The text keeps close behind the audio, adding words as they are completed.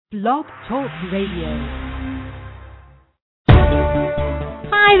Blog Talk Radio.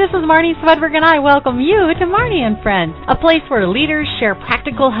 Hi, this is Marnie Swedberg, and I welcome you to Marnie and Friends, a place where leaders share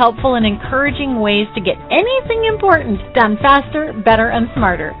practical, helpful, and encouraging ways to get anything important done faster, better, and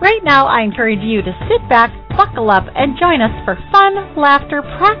smarter. Right now, I encourage you to sit back, buckle up, and join us for fun, laughter,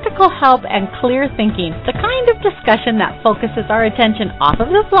 practical help, and clear thinking, the kind of discussion that focuses our attention off of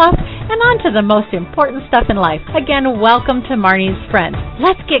the fluff and onto the most important stuff in life. Again, welcome to Marnie's Friends.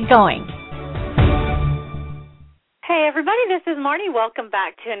 Let's get going. Hey everybody, this is Marnie. Welcome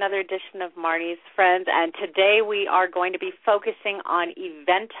back to another edition of Marnie's Friends, and today we are going to be focusing on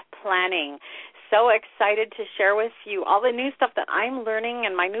event planning. So excited to share with you all the new stuff that I'm learning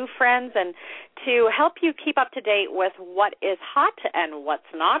and my new friends, and to help you keep up to date with what is hot and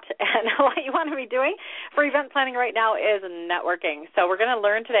what's not, and what you want to be doing for event planning right now is networking. So we're going to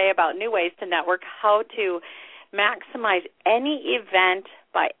learn today about new ways to network, how to maximize any event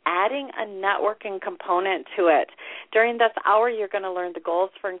by adding a networking component to it. During this hour, you're going to learn the goals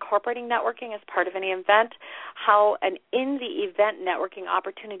for incorporating networking as part of any event, how an in-the-event networking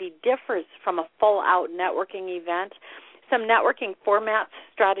opportunity differs from a full-out networking event, some networking formats,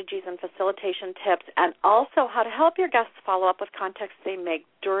 strategies, and facilitation tips, and also how to help your guests follow up with contacts they make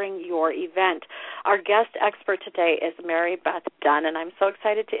during your event. Our guest expert today is Mary Beth Dunn, and I'm so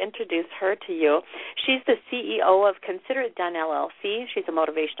excited to introduce her to you. She's the CEO of Consider It Done, LLC. She's a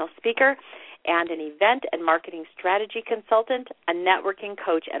motivational speaker and an event and marketing strategy consultant, a networking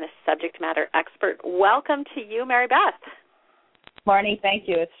coach, and a subject matter expert. Welcome to you, Mary Beth. Marnie, thank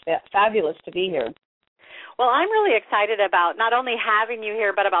you. It's fabulous to be here. Well, I'm really excited about not only having you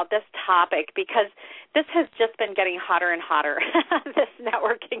here, but about this topic, because this has just been getting hotter and hotter, this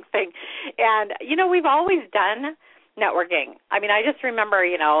networking thing. And, we've always done networking. I mean, I just remember,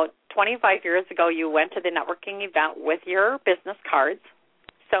 25 years ago, you went to the networking event with your business cards.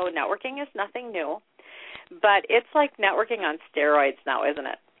 So networking is nothing new. But it's like networking on steroids now, isn't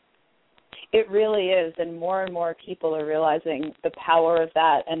it? It really is, and more people are realizing the power of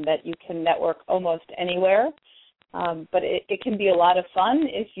that, and that you can network almost anywhere. But it can be a lot of fun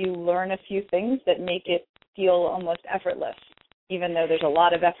if you learn a few things that make it feel almost effortless, even though there's a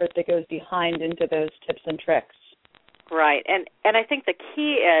lot of effort that goes behind into those tips and tricks. Right, and I think the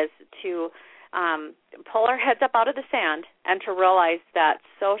key is to pull our heads up out of the sand and to realize that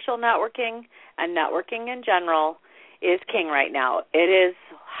social networking and networking in general is king right now. It is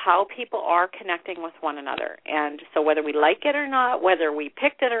how people are connecting with one another. And so whether we like it or not, whether we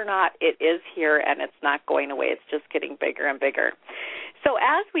picked it or not, it is here and it's not going away. It's just getting bigger and bigger. So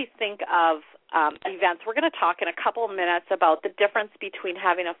as we think of events, we're going to talk in a couple of minutes about the difference between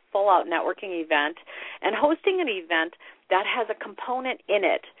having a full-out networking event and hosting an event that has a component in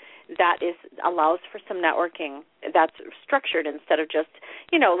it that allows for some networking that's structured instead of just,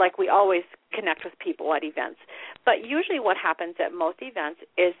 like we always connect with people at events. But usually what happens at most events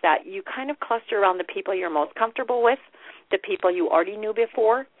is that you kind of cluster around the people you're most comfortable with, the people you already knew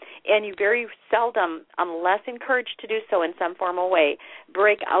before, and you very seldom, unless encouraged to do so in some formal way,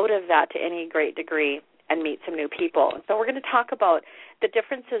 break out of that to any great degree and meet some new people. So we're going to talk about the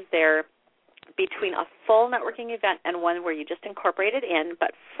differences there between a full networking event and one where you just incorporate it in.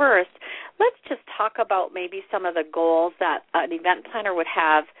 But first, let's just talk about maybe some of the goals that an event planner would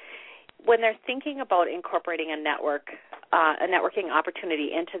have when they're thinking about incorporating a networking opportunity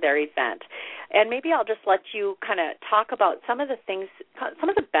into their event. And maybe I'll just let you kind of talk about some of the things, some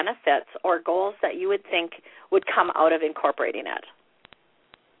of the benefits or goals that you would think would come out of incorporating it.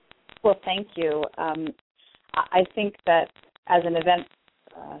 Well, thank you. I think that as an event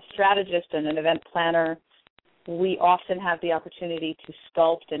strategist and an event planner, we often have the opportunity to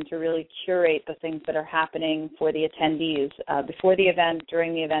sculpt and to really curate the things that are happening for the attendees before the event,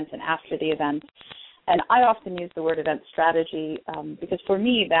 during the event, and after the event. And I often use the word event strategy because for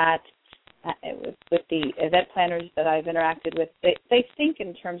me that, with the event planners that I've interacted with, they think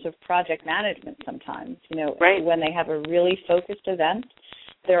in terms of project management sometimes. Right. When they have a really focused event,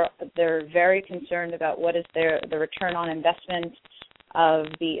 they're very concerned about what is the return on investment of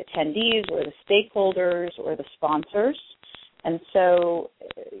the attendees or the stakeholders or the sponsors. And so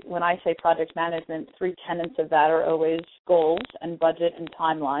when I say project management, 3 tenets of that are always goals and budget and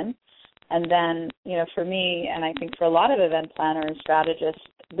timeline. And then, for me, and I think for a lot of event planners and strategists,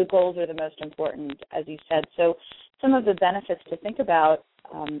 the goals are the most important, as you said. So some of the benefits to think about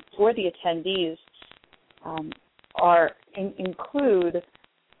for the attendees include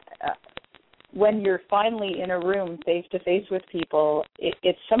when you're finally in a room face-to-face with people,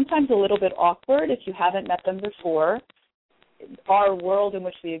 it's sometimes a little bit awkward if you haven't met them before. our world in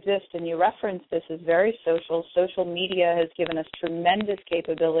which we exist, and you referenced this, is very social. Social media has given us tremendous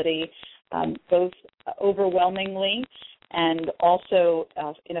capability, both overwhelmingly and also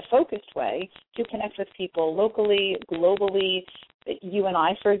in a focused way, to connect with people locally, globally. You and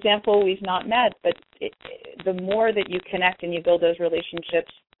I, for example, we've not met, but the more that you connect and you build those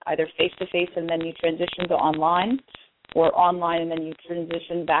relationships, either face-to-face and then you transition to online, or online and then you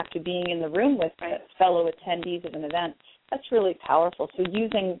transition back to being in the room with fellow attendees of an event, that's really powerful. So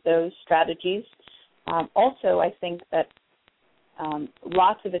using those strategies. Also, I think that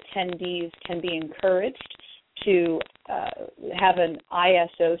lots of attendees can be encouraged to have an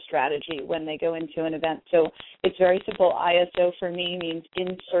ISO strategy when they go into an event. So it's very simple. ISO for me means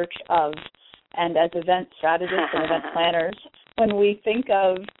in search of. And as event strategists and event planners, when we think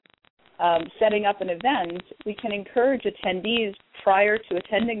of setting up an event, we can encourage attendees prior to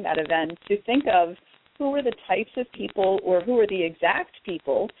attending that event to think of who are the types of people or who are the exact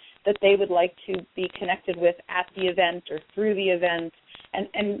people that they would like to be connected with at the event or through the event.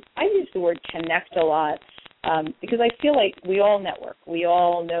 And I use the word connect a lot because I feel like we all network. We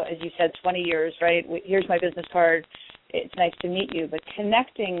all know, as you said, 20 years, right? Here's my business card. It's nice to meet you. But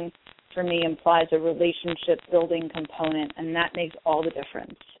connecting, for me, implies a relationship-building component, and that makes all the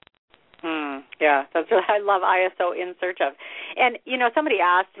difference. Yeah, that's what I love ISO, in search of. And, somebody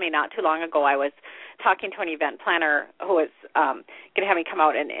asked me not too long ago, I was talking to an event planner who was going to have me come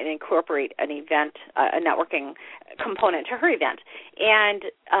out and incorporate an event, a networking component to her event. And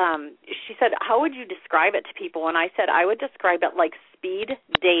she said, how would you describe it to people? And I said, I would describe it like speed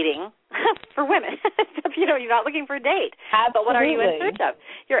dating for women. You're not looking for a date. Absolutely. But what are you in search of?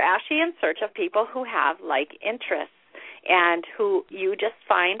 You're actually in search of people who have like interests, and who you just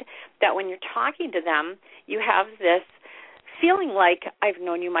find that when you're talking to them, you have this feeling like I've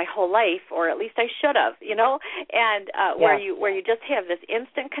known you my whole life, or at least I should have, and where you just have this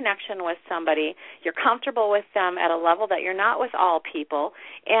instant connection with somebody. You're comfortable with them at a level that you're not with all people,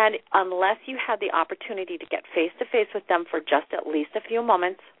 and unless you had the opportunity to get face-to-face with them for just at least a few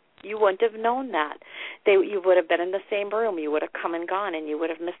moments, you wouldn't have known that. You would have been in the same room. You would have come and gone, and you would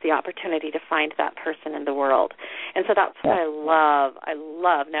have missed the opportunity to find that person in the world. And so that's what I love. I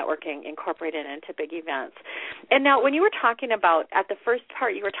love networking incorporated into big events. And now when you were talking about, at the first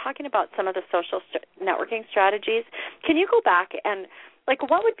part, you were talking about some of the social networking strategies. Can you go back and,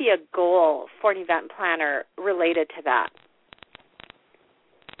 what would be a goal for an event planner related to that?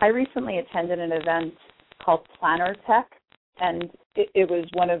 I recently attended an event called Planner Tech, and it was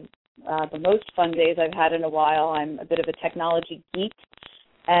one of the most fun days I've had in a while. I'm a bit of a technology geek,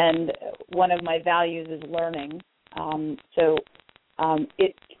 and one of my values is learning. I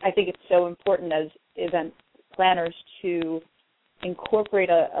think it's so important as event planners to incorporate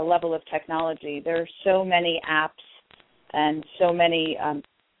a level of technology. There are so many apps and so many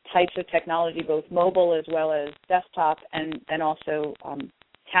types of technology, both mobile as well as desktop, and also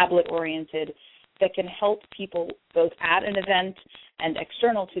tablet-oriented, that can help people both at an event and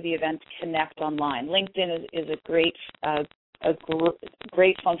external to the event connect online. LinkedIn is a great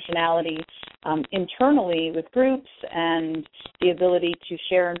functionality internally with groups and the ability to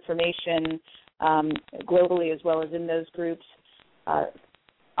share information globally as well as in those groups.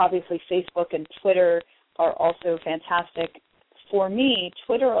 Obviously, Facebook and Twitter are also fantastic. For me,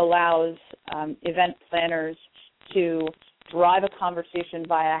 Twitter allows event planners to drive a conversation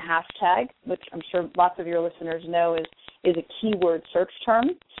via hashtag, which I'm sure lots of your listeners know is a keyword search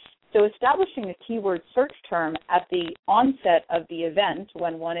term. So establishing a keyword search term at the onset of the event,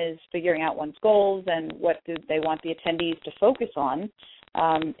 when one is figuring out one's goals and what do they want the attendees to focus on,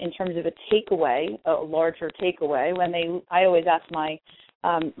 in terms of a takeaway, a larger takeaway. I always ask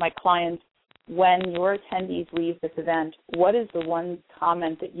my clients, when your attendees leave this event, what is the one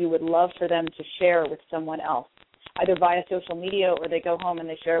comment that you would love for them to share with someone else, either via social media, or they go home and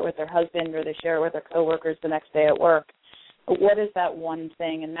they share it with their husband, or they share it with their coworkers the next day at work? What is that one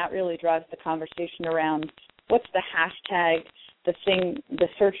thing? And that really drives the conversation around what's the hashtag, the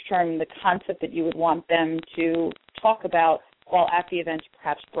search term, the concept that you would want them to talk about while at the event,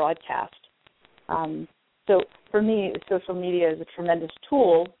 perhaps broadcast. So for me, social media is a tremendous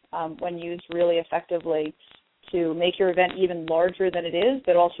tool when used really effectively to make your event even larger than it is,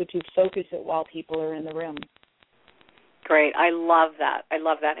 but also to focus it while people are in the room. Great. I love that.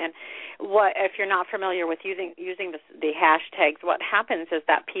 And if you're not familiar with using the hashtags, what happens is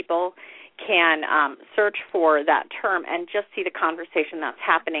that people can search for that term and just see the conversation that's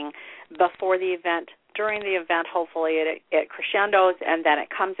happening before the event, during the event, hopefully it crescendos, and then it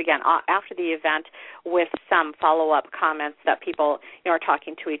comes again after the event with some follow-up comments that people are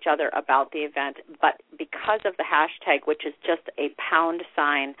talking to each other about the event. But because of the hashtag, which is just a pound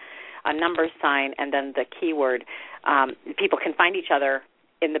sign, a number sign, and then the keyword, people can find each other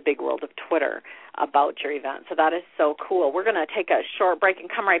in the big world of Twitter about your event. So that is so cool. We're going to take a short break and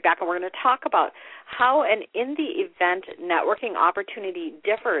come right back, and we're going to talk about how an in-the-event networking opportunity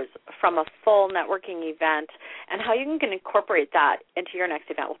differs from a full networking event and how you can incorporate that into your next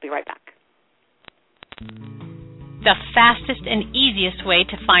event. We'll be right back. The fastest and easiest way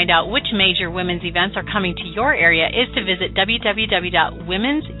to find out which major women's events are coming to your area is to visit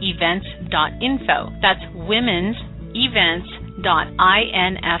www.womensevents.info. That's womensevents.info.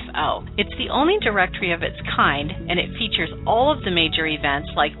 It's the only directory of its kind, and it features all of the major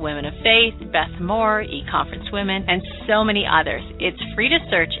events like Women of Faith, Beth Moore, eConference Women, and so many others. It's free to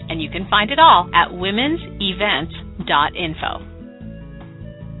search, and you can find it all at womensevents.info.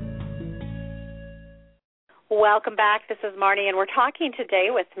 Welcome back. This is Marnie, and we're talking today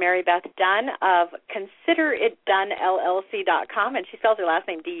with Mary Beth Dunn of ConsiderItDoneLLC.com, and she spells her last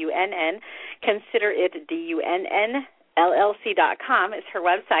name D-U-N-N. ConsiderItDunnLLC.com is her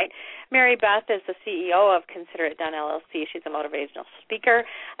website. Mary Beth is the CEO of Consider It Done LLC. She's a motivational speaker,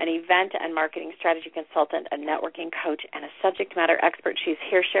 an event and marketing strategy consultant, a networking coach, and a subject matter expert. She's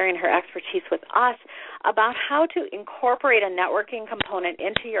here sharing her expertise with us about how to incorporate a networking component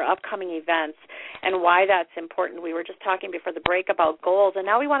into your upcoming events and why that's important. We were just talking before the break about goals, and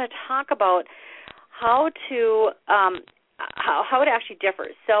now we want to talk about how it actually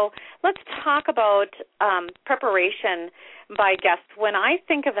differs. So let's talk about preparation by guests. When I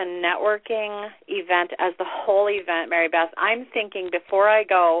think of a networking event as the whole event, Mary Beth, I'm thinking before I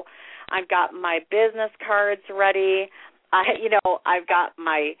go, I've got my business cards ready. I've got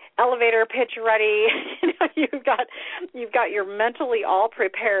my elevator pitch ready. You've got your mentally all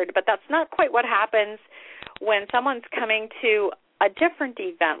prepared, but that's not quite what happens when someone's coming to a different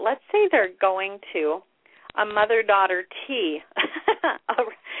event. Let's say they're going to a mother-daughter tea,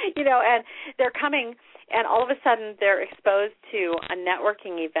 and they're coming, and all of a sudden they're exposed to a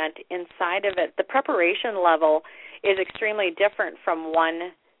networking event inside of it. The preparation level is extremely different from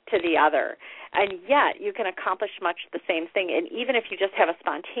one to the other, and yet you can accomplish much the same thing. And even if you just have a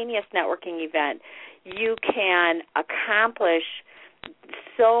spontaneous networking event, you can accomplish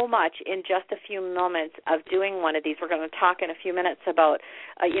so much in just a few moments of doing one of these. We're going to talk in a few minutes about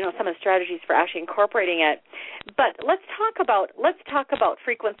some of the strategies for actually incorporating it. But let's talk about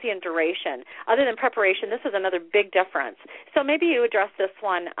frequency and duration. Other than preparation, this is another big difference. So maybe you address this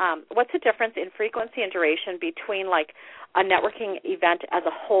one. What's the difference in frequency and duration between like a networking event as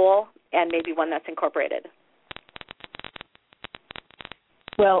a whole and maybe one that's incorporated?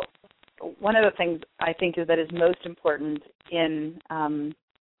 Well, one of the things I think is that is most important in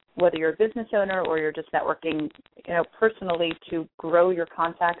whether you're a business owner or you're just networking, personally to grow your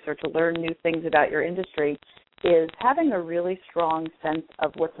contacts or to learn new things about your industry is having a really strong sense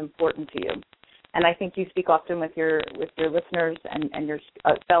of what's important to you. And I think you speak often with your listeners and your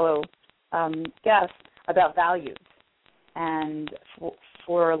fellow guests about values. And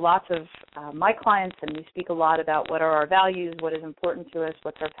for lots of my clients, and we speak a lot about what are our values, what is important to us,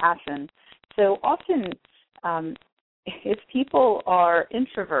 what's our passion. So often, if people are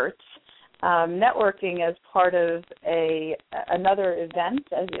introverts, networking as part of another event,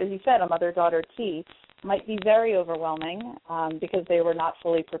 as you said, a mother-daughter tea, might be very overwhelming because they were not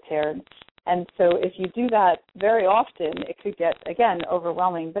fully prepared. And so if you do that very often, it could get, again,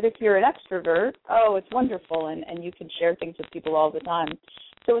 overwhelming. But if you're an extrovert, it's wonderful, and you can share things with people all the time.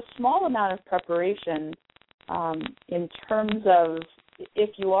 So a small amount of preparation in terms of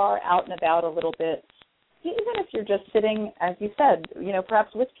if you are out and about a little bit, even if you're just sitting, as you said,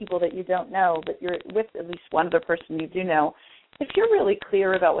 perhaps with people that you don't know, but you're with at least one other person you do know, if you're really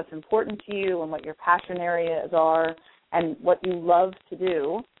clear about what's important to you and what your passion areas are and what you love to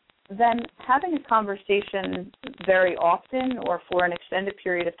do, then having a conversation very often or for an extended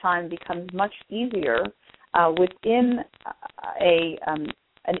period of time becomes much easier within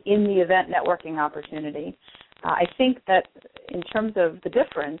an in-the-event networking opportunity. I think that in terms of the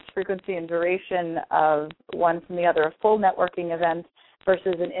difference, frequency and duration of one from the other, a full networking event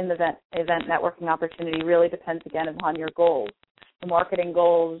versus an in-the-event networking opportunity really depends, again, upon your goals, the marketing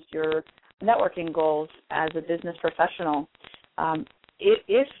goals, your networking goals as a business professional.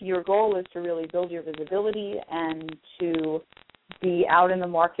 If your goal is to really build your visibility and to be out in the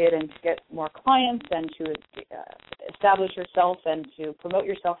market and to get more clients and to establish yourself and to promote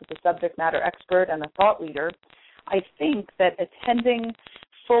yourself as a subject matter expert and a thought leader, I think that attending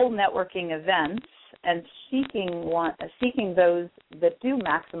full networking events and seeking those that do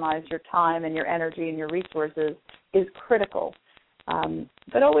maximize your time and your energy and your resources is critical.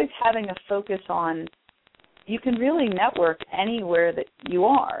 But always having a focus on, you can really network anywhere that you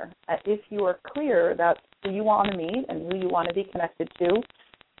are if you are clear about who you want to meet and who you want to be connected to,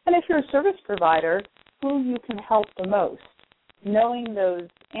 and if you're a service provider, who you can help the most. Knowing those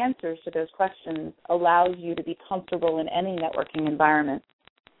answers to those questions allows you to be comfortable in any networking environment.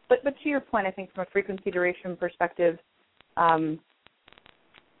 But to your point, I think from a frequency duration perspective,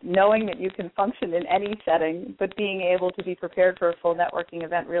 knowing that you can function in any setting, but being able to be prepared for a full networking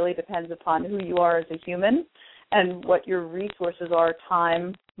event really depends upon who you are as a human and what your resources are,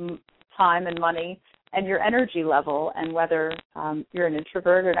 time and money, and your energy level, and whether you're an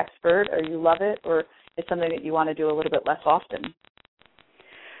introvert or an extrovert, or you love it, or it's something that you want to do a little bit less often.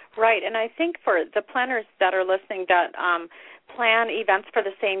 Right, and I think for the planners that are listening that plan events for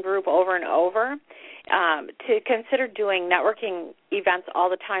the same group over and over, to consider doing networking events all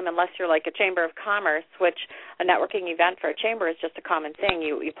the time, unless you're like a Chamber of Commerce, which a networking event for a chamber is just a common thing.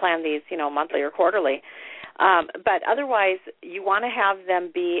 You plan these, monthly or quarterly. But otherwise, you want to have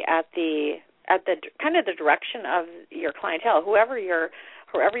them be at the kind of the direction of your clientele. Whoever your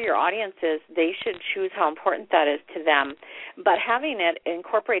audience is, they should choose how important that is to them. But having it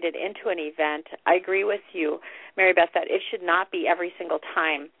incorporated into an event, I agree with you, Mary Beth, that it should not be every single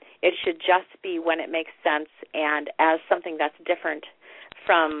time. It should just be when it makes sense and as something that's different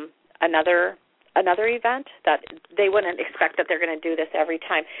from another event, that they wouldn't expect that they're going to do this every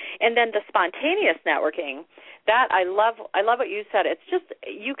time. And then the spontaneous networking, that I love what you said. It's just,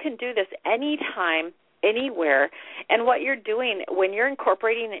 you can do this anytime, anywhere. And what you're doing when you're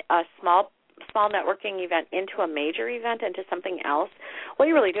incorporating a small networking event into a major event, into something else, what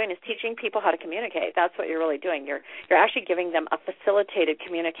you're really doing is teaching people how to communicate. That's what you're really doing. You're actually giving them a facilitated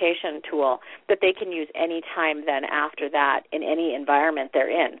communication tool that they can use any time then after that in any environment they're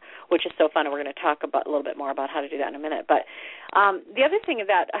in, which is so fun, and we're going to talk a little bit more about how to do that in a minute. But the other thing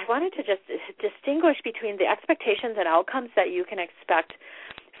that I wanted to just distinguish between the expectations and outcomes that you can expect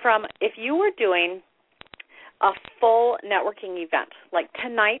from, if you were doing a full networking event, like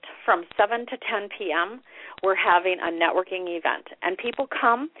tonight from 7 to 10 p.m., we're having a networking event. And people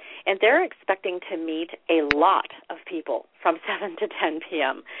come, and they're expecting to meet a lot of people from 7 to 10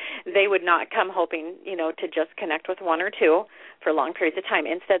 p.m. They would not come hoping, to just connect with one or two for long periods of time.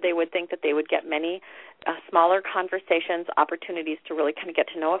 Instead, they would think that they would get many smaller conversations, opportunities to really kind of get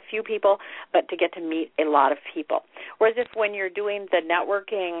to know a few people, but to get to meet a lot of people. Whereas if when you're doing the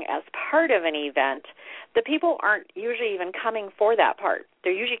networking as part of an event, the people aren't usually even coming for that part.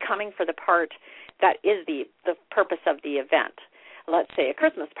 They're usually coming for the part that is the purpose of the event. Let's say a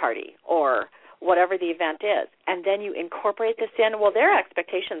Christmas party or whatever the event is, and then you incorporate this in. Well, their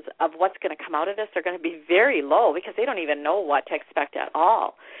expectations of what's going to come out of this are going to be very low because they don't even know what to expect at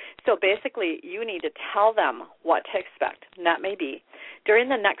all. So basically, you need to tell them what to expect. And that may be during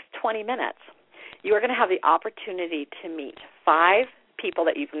the next 20 minutes, you are going to have the opportunity to meet 5 people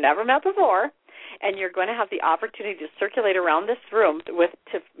that you've never met before, and you're going to have the opportunity to circulate around this room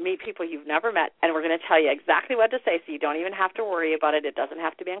to meet people you've never met, and we're going to tell you exactly what to say so you don't even have to worry about it. It doesn't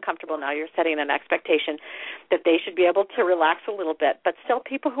have to be uncomfortable. Now you're setting an expectation that they should be able to relax a little bit, but still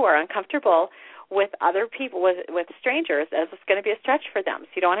people who are uncomfortable with other people, with strangers, as it's going to be a stretch for them.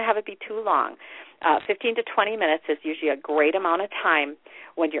 So you don't want to have it be too long. 15 to 20 minutes is usually a great amount of time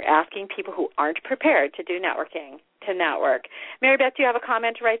when you're asking people who aren't prepared to do networking to network. Mary Beth, do you have a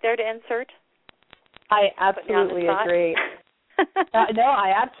comment right there to insert? I absolutely agree. No,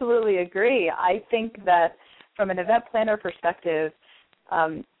 I absolutely agree. I think that from an event planner perspective,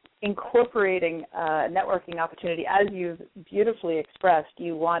 incorporating a networking opportunity, as you've beautifully expressed,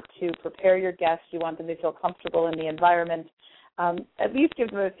 you want to prepare your guests, you want them to feel comfortable in the environment, at least give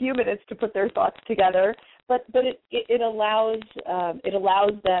them a few minutes to put their thoughts together, but it allows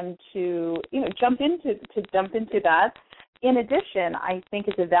them to jump into that. In addition, I think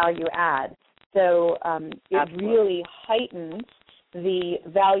it's a value add. So it really heightens the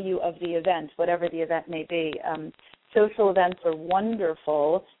value of the event, whatever the event may be. Social events are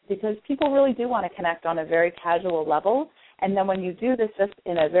wonderful because people really do want to connect on a very casual level. And then when you do this just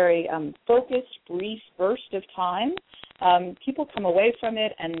in a very focused, brief burst of time, people come away from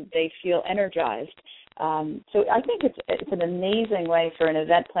it and they feel energized. So I think it's an amazing way for an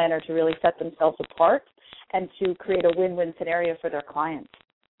event planner to really set themselves apart and to create a win-win scenario for their clients.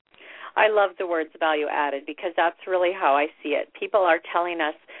 I love the words value added because that's really how I see it. People are telling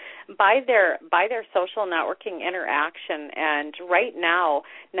us by their social networking interaction, and right now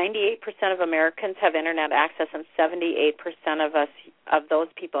 98% of Americans have internet access and 78% of us of those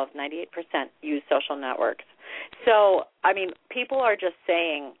people, of 98%, use social networks. So, I mean, people are just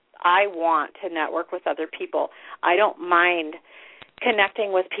saying, I want to network with other people. I don't mind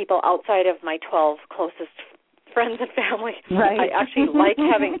connecting with people outside of my 12 closest friends and family. Right. I actually like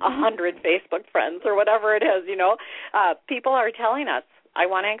having 100 Facebook friends or whatever it is, People are telling us, I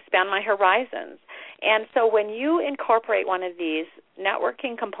want to expand my horizons. And so when you incorporate one of these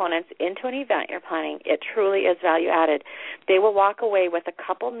networking components into an event you're planning, it truly is value added. They will walk away with a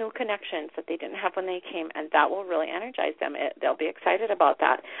couple new connections that they didn't have when they came, and that will really energize them. They'll be excited about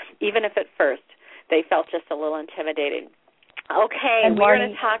that, even if at first they felt just a little intimidated. Okay, and we're going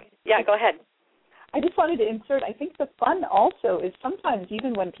to talk. Yeah, go ahead. I just wanted to insert, I think the fun also is sometimes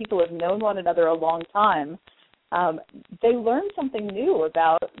even when people have known one another a long time, they learn something new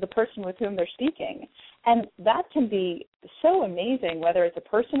about the person with whom they're speaking. And that can be so amazing, whether it's a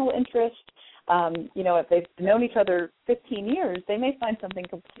personal interest. If they've known each other 15 years, they may find something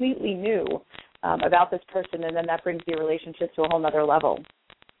completely new about this person, and then that brings the relationship to a whole other level.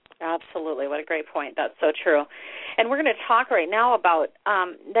 Absolutely. What a great point. That's so true. And we're going to talk right now about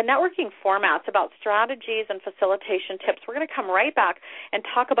the networking formats, about strategies and facilitation tips. We're going to come right back and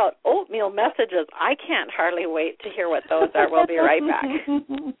talk about oatmeal messages. I can't hardly wait to hear what those are. We'll be right back.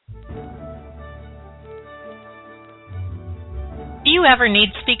 Do you ever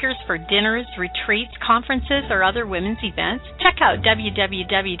need speakers for dinners, retreats, conferences, or other women's events? Check out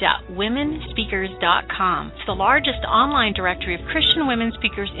www.womenspeakers.com. It's the largest online directory of Christian women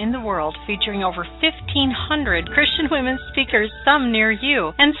speakers in the world, featuring over 1,500 Christian women speakers, some near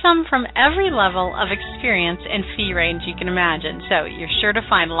you, and some from every level of experience and fee range you can imagine. So you're sure to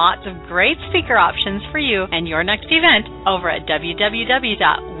find lots of great speaker options for you and your next event over at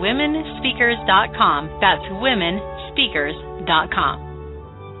www.womenspeakers.com. That's womenspeakers.com.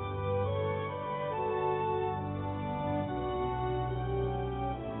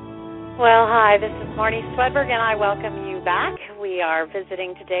 Well, hi, this is Marnie Swedberg, and I welcome you back. We are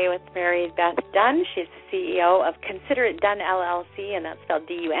visiting today with Mary Beth Dunn. She's the CEO of Consider It Done LLC, and that's spelled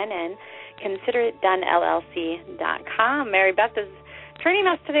D-U-N-N, consideritdonellc.com. Mary Beth is training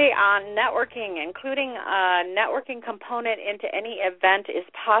us today on networking, including a networking component into any event is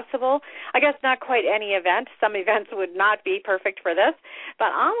possible. I guess not quite any event. Some events would not be perfect for this,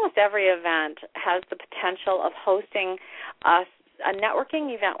 but almost every event has the potential of hosting a networking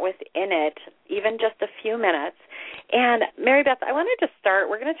event within it, even just a few minutes. And Mary Beth, I wanted to start,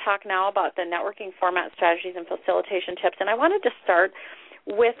 we're going to talk now about the networking format strategies and facilitation tips, and I wanted to start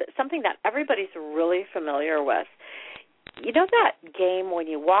with something that everybody's really familiar with. You know that game when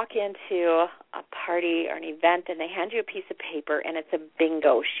you walk into a party or an event and they hand you a piece of paper and it's a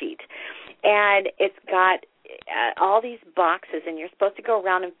bingo sheet, and it's got all these boxes, and you're supposed to go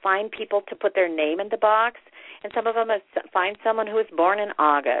around and find people to put their name in the box, and some of them is find someone who was born in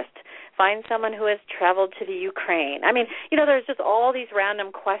August, find someone who has traveled to the Ukraine. I mean, there's just all these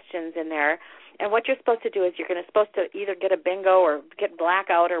random questions in there. And what you're supposed to do is you're supposed to either get a bingo or get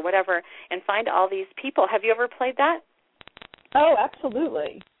blackout or whatever and find all these people. Have you ever played that? Oh,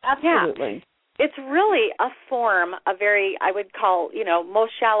 absolutely. Absolutely. Yeah. It's really a form, a very, I would call,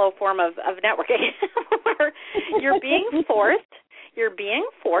 most shallow form of networking where you're being forced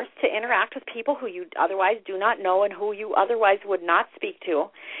to interact with people who you otherwise do not know and who you otherwise would not speak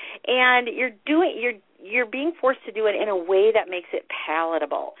to. And you're being forced to do it in a way that makes it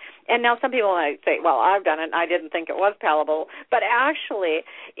palatable. And now some people might say, well, I've done it and I didn't think it was palatable. But actually,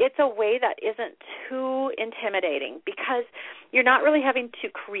 it's a way that isn't too intimidating because you're not really having to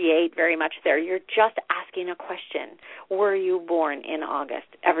create very much there. You're just asking a question. Were you born in August?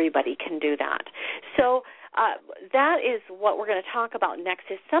 Everybody can do that. So that is what we're going to talk about next,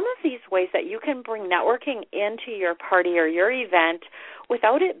 is some of these ways that you can bring networking into your party or your event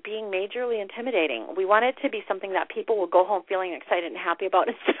without it being majorly intimidating. We want it to be something that people will go home feeling excited and happy about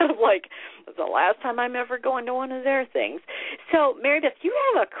instead of like, it's the last time I'm ever going to one of their things. So, Mary Beth, you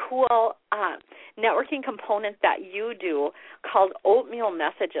have a cool networking component that you do called oatmeal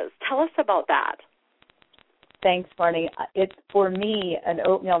messages. Tell us about that. Thanks, Marnie. For me, an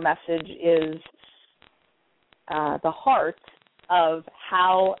oatmeal message is the heart of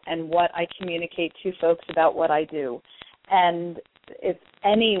how and what I communicate to folks about what I do. And if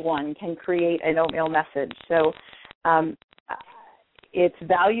anyone can create an oatmeal message. So it's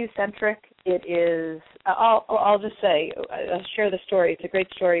value-centric. It is, I'll just say, I'll share the story. It's a great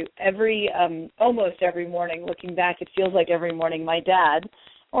story. Almost every morning, looking back, it feels like every morning my dad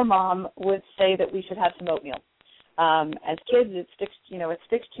or mom would say that we should have some oatmeal. As kids, it sticks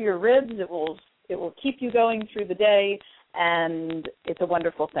to your ribs. It will keep you going through the day, and it's a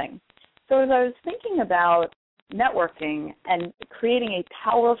wonderful thing. So as I was thinking about networking and creating a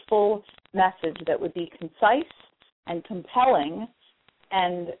powerful message that would be concise and compelling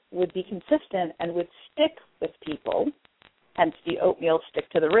and would be consistent and would stick with people, hence the oatmeal, stick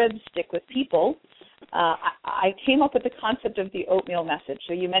to the ribs, stick with people, I came up with the concept of the oatmeal message.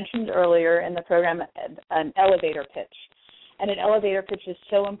 So you mentioned earlier in the program an elevator pitch. And an elevator pitch is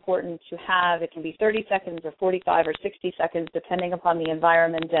so important to have. It can be 30 seconds or 45 or 60 seconds, depending upon the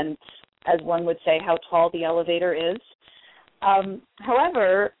environment and, as one would say, how tall the elevator is.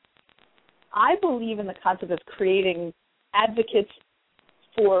 However, I believe in the concept of creating advocates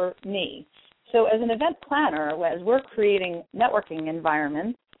for me. So as an event planner, as we're creating networking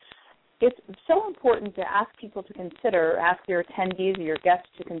environments, it's so important to ask people to consider, ask your attendees or your guests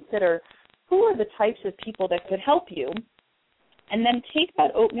to consider who are the types of people that could help you, and then take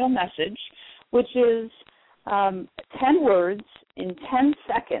that oatmeal message, which is 10 words in 10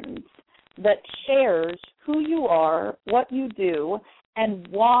 seconds that shares who you are, what you do, and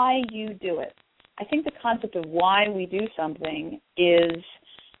why you do it. I think the concept of why we do something is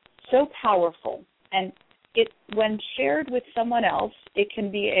so powerful, and when shared with someone else, it can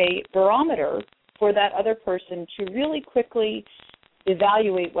be a barometer for that other person to really quickly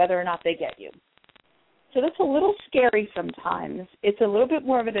evaluate whether or not they get you. So that's a little scary sometimes. It's a little bit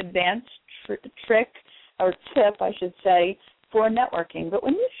more of an advanced trick or tip, I should say, for networking. But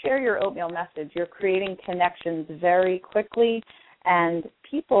when you share your oatmeal message, you're creating connections very quickly, and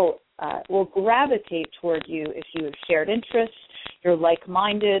people will gravitate toward you if you have shared interests, you're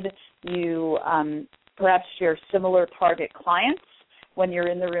like-minded, you perhaps share similar target clients when you're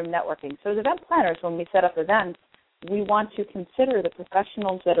in the room networking. So as event planners, when we set up events, we want to consider the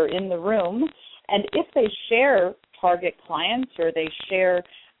professionals that are in the room, and if they share target clients or they share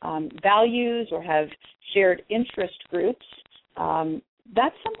values or have shared interest groups,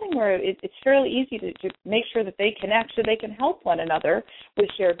 that's something where it's fairly easy to make sure that they connect so they can help one another with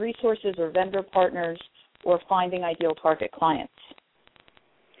shared resources or vendor partners or finding ideal target clients.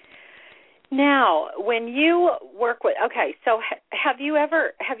 Now, when you work with, okay, so have you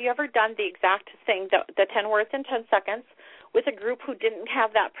ever done the exact thing, the 10 words in 10 seconds, with a group who didn't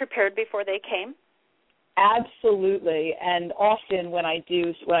have that prepared before they came? Absolutely, and often when I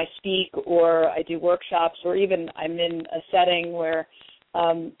speak or I do workshops or even I'm in a setting where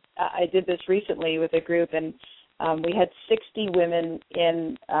I did this recently with a group, and we had 60 women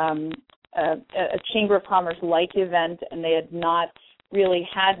in a Chamber of Commerce-like event, and they had not really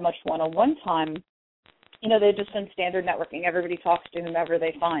had much one-on-one time. You know, they've just done standard networking. Everybody talks to whomever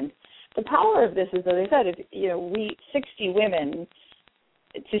they find. The power of this is, as I said, we 60 women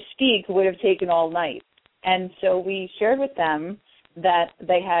to speak would have taken all night. And so we shared with them that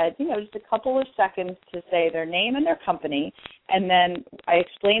they had, just a couple of seconds to say their name and their company, and then I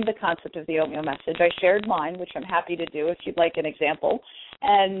explained the concept of the oatmeal message. I shared mine, which I'm happy to do if you'd like an example,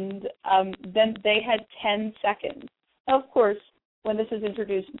 and then they had 10 seconds. Now, of course, when this is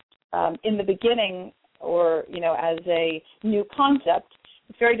introduced in the beginning or, as a new concept,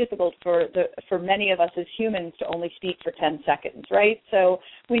 it's very difficult for many of us as humans to only speak for 10 seconds, right? So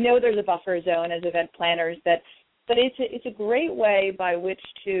we know there's a buffer zone as event planners, but it's a great way by which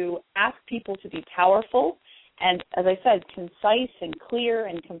to ask people to be powerful and, as I said, concise and clear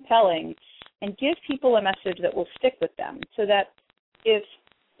and compelling, and give people a message that will stick with them, so that if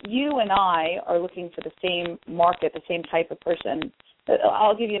you and I are looking for the same market, the same type of person,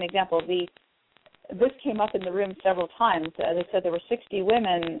 I'll give you an example. This came up in the room several times. As I said, there were 60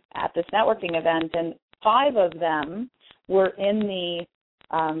 women at this networking event, and 5 of them were in the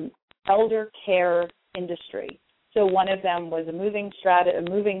elder care industry. So one of them was a moving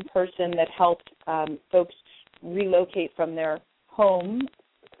person that helped folks relocate from their home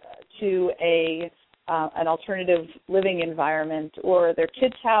to an alternative living environment, or their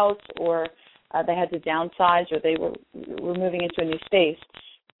kid's house, or they had to downsize, or they were moving into a new space.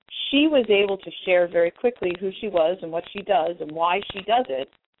 She was able to share very quickly who she was and what she does and why she does it.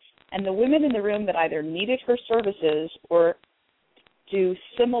 And the women in the room that either needed her services or do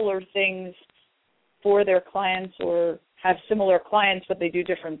similar things for their clients or have similar clients but they do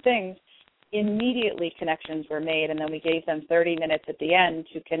different things, immediately connections were made, and then we gave them 30 minutes at the end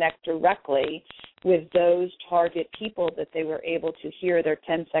to connect directly with those target people that they were able to hear their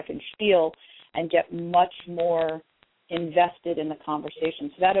 10-second spiel and get much more invested in the conversation.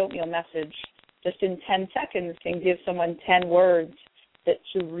 So that oatmeal message, just in 10 seconds, can give someone 10 words that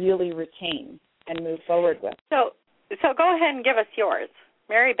to really retain and move forward with. So go ahead and give us yours.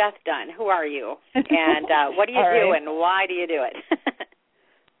 Mary Beth Dunn, who are you? And what do you do, and why do you do it?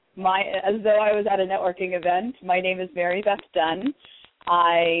 As though I was at a networking event, my name is Mary Beth Dunn.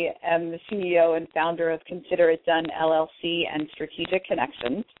 I am the CEO and founder of Consider It Done LLC and Strategic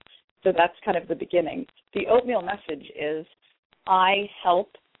Connections. So that's kind of the beginning. The oatmeal message is I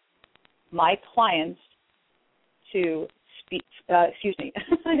help my clients to speak, I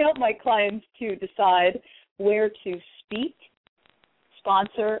help my clients to decide where to speak,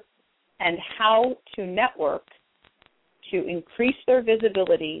 sponsor, and how to network to increase their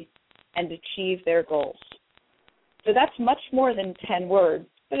visibility and achieve their goals. So that's much more than 10 words,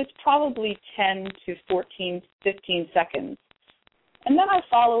 but it's probably 10 to 14, 15 seconds. And then I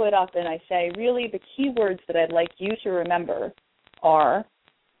follow it up and I say, really, the key words that I'd like you to remember are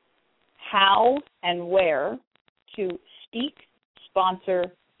how and where to speak, sponsor,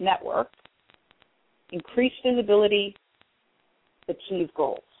 network, increase visibility, achieve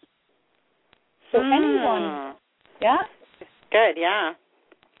goals. So anyone, yeah? Good, yeah.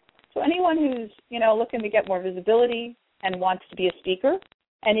 So anyone who's, looking to get more visibility and wants to be a speaker,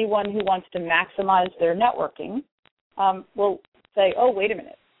 anyone who wants to maximize their networking, will say, oh, wait a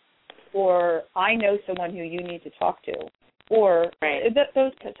minute, or I know someone who you need to talk to, or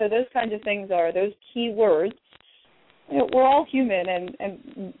those kinds of things are those key words. We're all human,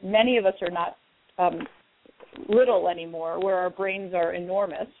 and many of us are not little anymore, where our brains are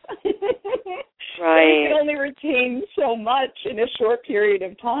enormous. Right. We can only retain so much in a short period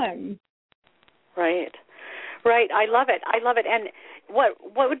of time. Right. I love it. And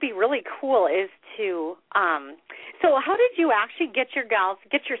what would be really cool is to so how did you actually get your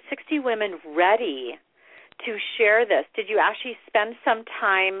 60 women ready to share this? Did you actually spend some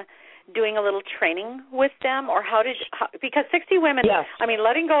time doing a little training with them, or because 60 women, yes. I mean,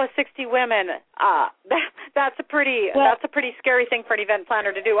 letting go of 60 women, that's a pretty scary thing for an event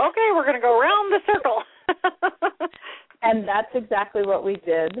planner to do. Okay, we're going to go around the circle. And that's exactly what we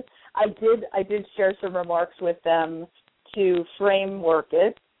did. I did share some remarks with them to framework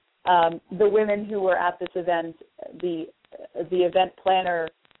it. The women who were at this event, the event planner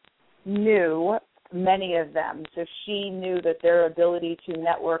knew many of them, so she knew that their ability to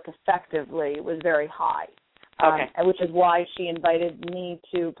network effectively was very high, which is why she invited me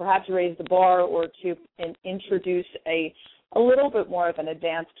to perhaps raise the bar or to introduce a little bit more of an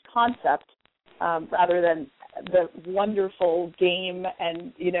advanced concept rather than the wonderful game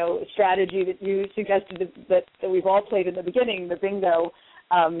and strategy that you suggested that we've all played in the beginning, the bingo.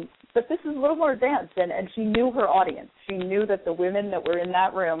 But this is a little more advanced, and she knew her audience. She knew that the women that were in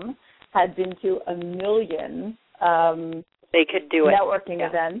that room had been to a million they could do networking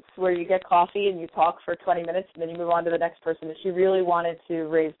events where you get coffee and you talk for 20 minutes and then you move on to the next person. And she really wanted to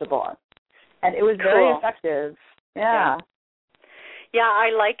raise the bar. And it was very effective. Yeah. Yeah,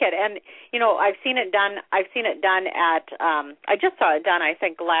 I like it. And, I've seen it done at, I just saw it done, I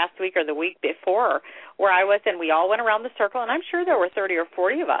think, last week or the week before, where I was, and we all went around the circle, and I'm sure there were 30 or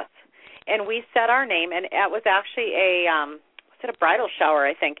 40 of us. And we said our name, and it was actually a bridal shower,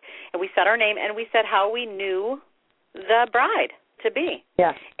 I think. And we said our name, and we said how we knew the bride to be.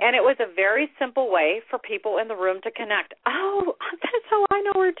 Yeah. And it was a very simple way for people in the room to connect. Oh, that's how I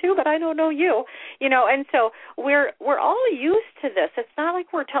know her too, but I don't know you. And so we're all used to this. It's not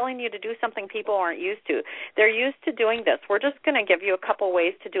like we're telling you to do something people aren't used to. They're used to doing this. We're just going to give you a couple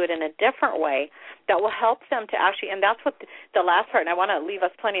ways to do it in a different way that will help them to actually, and that's what the last part, and I want to leave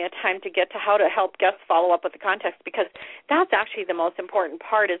us plenty of time to get to how to help guests follow up with the context, because that's actually the most important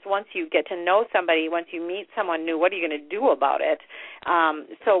part is once you get to know somebody, once you meet someone new, what are you going to do about it?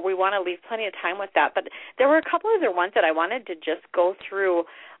 So we want to leave plenty of time with that. But there were a couple other ones that I wanted to just go through,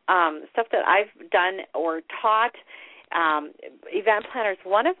 stuff that I've done or taught event planners.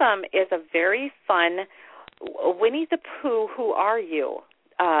 One of them is a very fun Winnie the Pooh, Who Are You?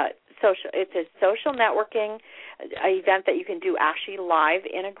 It's a social networking event that you can do actually live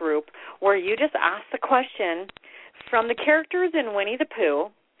in a group where you just ask the question from the characters in Winnie the Pooh,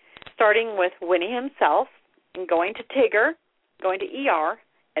 starting with Winnie himself and going to Tigger, going to ER,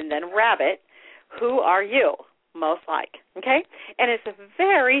 and then Rabbit, who are you most like, okay? And it's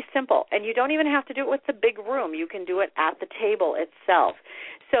very simple, and you don't even have to do it with the big room. You can do it at the table itself.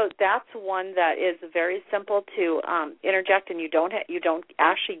 So that's one that is very simple to interject, and you don't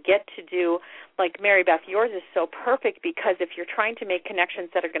actually get to do, like Mary Beth, yours is so perfect because if you're trying to make connections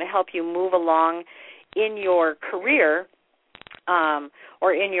that are going to help you move along in your career,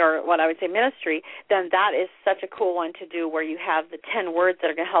 or in your, what I would say, ministry, then that is such a cool one to do where you have the 10 words that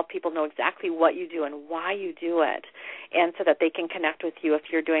are going to help people know exactly what you do and why you do it, and so that they can connect with you if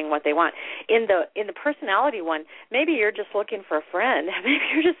you're doing what they want. In the personality one, maybe you're just looking for a friend. Maybe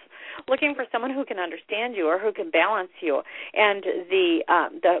you're just looking for someone who can understand you or who can balance you. And the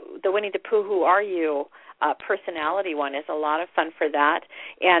Winnie the Pooh, Who Are You? personality one is a lot of fun for that.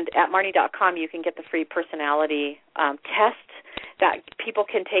 And at Marnie.com, you can get the free personality test that people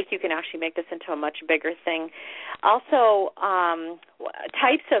can take. You can actually make this into a much bigger thing. Also,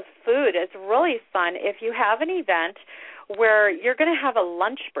 types of food is really fun. If you have an event where you're going to have a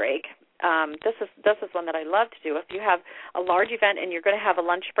lunch break, this is one that I love to do. If you have a large event and you're going to have a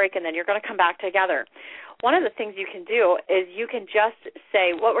lunch break and then you're going to come back together, one of the things you can do is you can just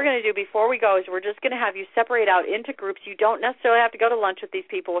say, what we're going to do before we go is we're just going to have you separate out into groups. You don't necessarily have to go to lunch with these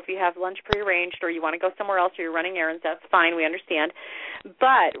people. If you have lunch prearranged or you want to go somewhere else or you're running errands, that's fine. We understand.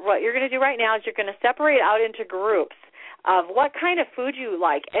 But what you're going to do right now is you're going to separate out into groups of what kind of food you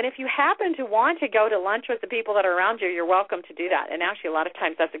like. And if you happen to want to go to lunch with the people that are around you, you're welcome to do that. And actually, a lot of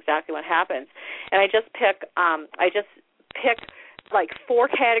times that's exactly what happens. And I just pick like 4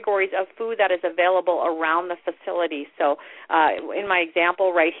 categories of food that is available around the facility. So in my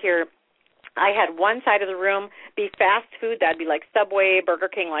example right here, I had one side of the room be fast food. That'd be like Subway, Burger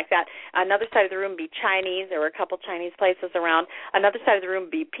King, like that. Another side of the room be Chinese. There were a couple Chinese places around. Another side of the room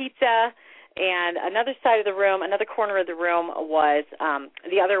be pizza. And another side of the room, another corner of the room was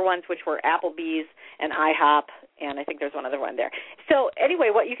the other ones, which were Applebee's and IHOP, and I think there's one other one there. So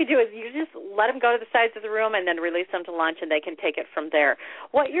anyway, what you can do is you just let them go to the sides of the room and then release them to lunch, and they can take it from there.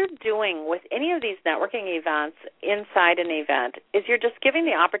 What you're doing with any of these networking events inside an event is you're just giving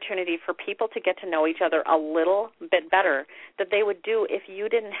the opportunity for people to get to know each other a little bit better than they would do if you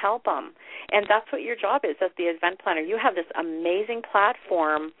didn't help them. And that's what your job is as the event planner. You have this amazing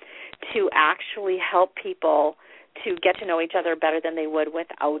platform to actually help people to get to know each other better than they would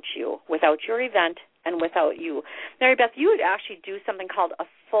without you, without your event and without you. Mary Beth, you would actually do something called a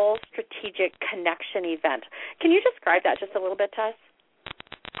full strategic connection event. Can you describe that just a little bit to us?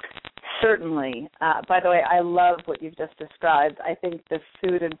 Certainly. By the way, I love what you've just described. I think the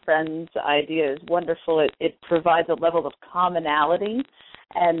food and friends idea is wonderful. It provides a level of commonality,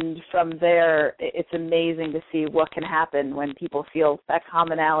 and from there, it's amazing to see what can happen when people feel that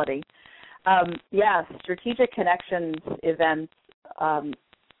commonality. Yes, strategic connections events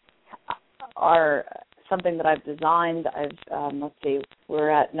are something that I've designed. Let's see, we're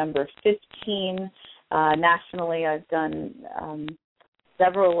at number 15 nationally. I've done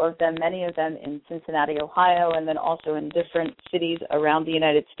several of them, many of them in Cincinnati, Ohio, and then also in different cities around the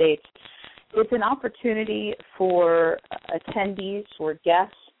United States. It's an opportunity for attendees, for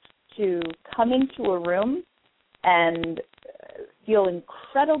guests, to come into a room and feel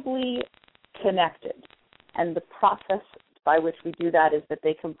incredibly connected. And the process by which we do that is that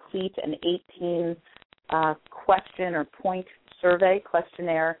they complete an 18-question or point survey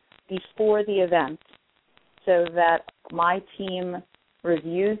questionnaire before the event, so that my team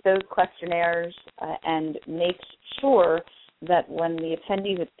reviews those questionnaires and makes sure that when the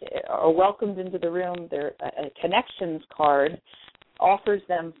attendees are welcomed into the room, their connections card offers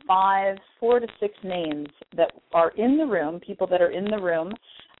them 4 to 6 names that are in the room, people that are in the room,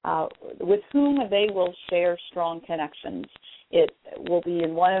 with whom they will share strong connections. It will be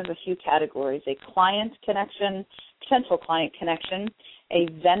in one of a few categories: a client connection, potential client connection, a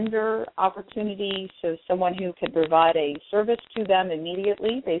vendor opportunity, so someone who can provide a service to them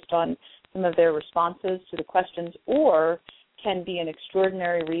immediately based on some of their responses to the questions, or can be an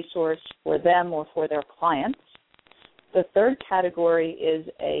extraordinary resource for them or for their clients. The third category is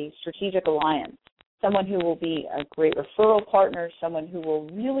a strategic alliance, someone who will be a great referral partner, someone who will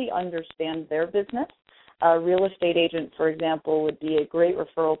really understand their business. A real estate agent, for example, would be a great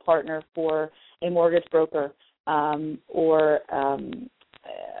referral partner for a mortgage broker, or a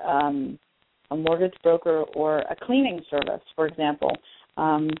mortgage broker or a cleaning service, for example.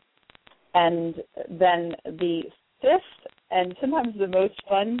 And then the fifth and sometimes the most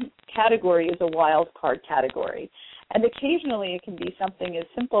fun category is a wild card category. And occasionally it can be something as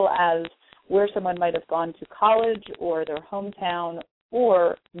simple as where someone might have gone to college or their hometown,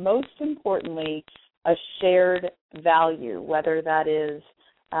 or most importantly, a shared value, whether that is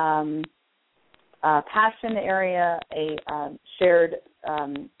a passion area, a shared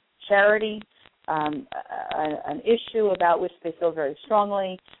charity, an issue about which they feel very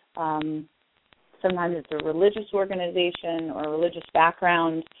strongly. Sometimes it's a religious organization or a religious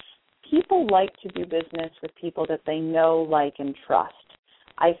background. People like to do business with people that they know, like, and trust.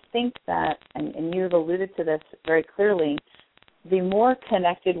 I think that, and you've alluded to this very clearly, the more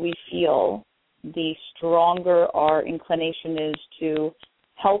connected we feel, the stronger our inclination is to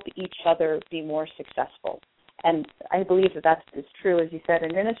help each other be more successful. And I believe that is true, as you said,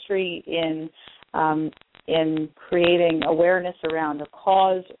 in ministry, in creating awareness around a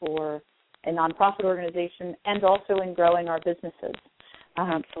cause or a nonprofit organization, and also in growing our businesses.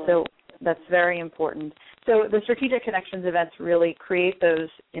 So That's very important. So the Strategic Connections events really create those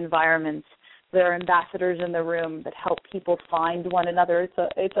environments. There are ambassadors in the room that help people find one another.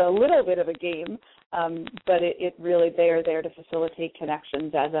 It's a little bit of a game, but it really, they are there to facilitate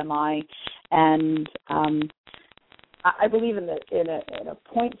connections, as am I. And I believe in a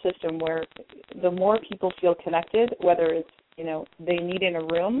point system where the more people feel connected, whether it's, they meet in a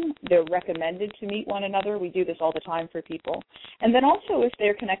room, they're recommended to meet one another. We do this all the time for people. And then also if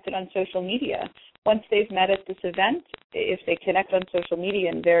they're connected on social media, once they've met at this event, if they connect on social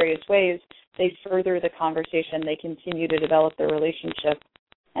media in various ways, they further the conversation, they continue to develop their relationship.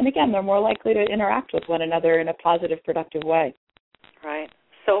 And again, they're more likely to interact with one another in a positive, productive way. Right.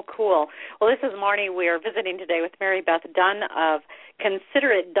 So cool. Well, this is Marnie. We are visiting today with Mary Beth Dunn of Consider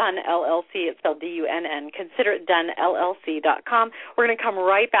It Done LLC. It's spelled D-U-N-N, consideritdonellc.com. We're going to come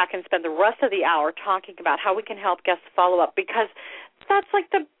right back and spend the rest of the hour talking about how we can help guests follow up, because that's like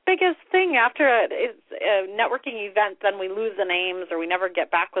the biggest thing after a networking event. Then we lose the names or we never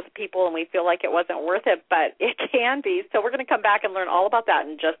get back with people and we feel like it wasn't worth it, but it can be. So we're going to come back and learn all about that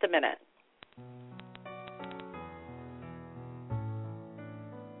in just a minute.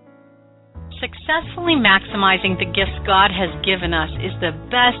 Successfully maximizing the gifts God has given us is the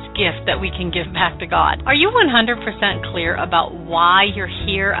best gift that we can give back to God. Are you 100% clear about why you're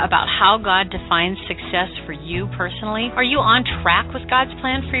here, about how God defines success for you personally? Are you on track with God's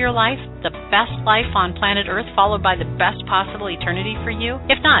plan for your life? The best life on planet Earth followed by the best possible eternity for you?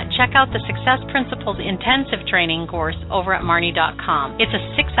 If not, check out the Success Principles Intensive Training course over at Marnie.com. It's a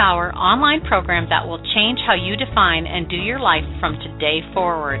 6-hour online program that will change how you define and do your life from today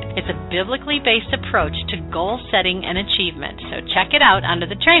forward. It's a biblically based approach to goal setting and achievement. So check it out under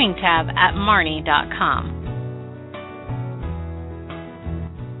the training tab at Marnie.com.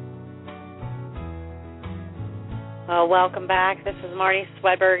 Welcome back. This is Marnie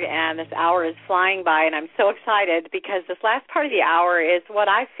Swedberg, and this hour is flying by, and I'm so excited because this last part of the hour is what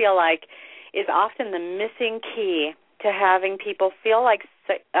I feel like is often the missing key to having people feel like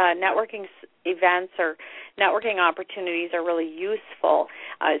networking events or networking opportunities are really useful.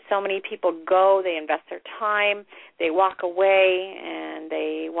 So many people go, they invest their time, they walk away, and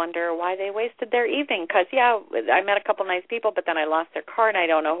they wonder why they wasted their evening. Because, I met a couple nice people, but then I lost their card, and I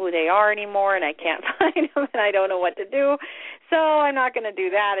don't know who they are anymore, and I can't find them, and I don't know what to do. So I'm not going to do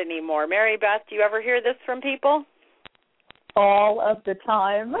that anymore. Mary Beth, do you ever hear this from people? All of the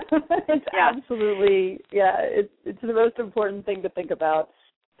time. It's absolutely, it's the most important thing to think about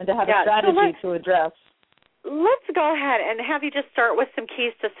and to have a strategy to address. Let's go ahead and have you just start with some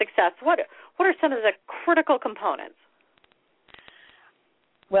keys to success. What are some of the critical components?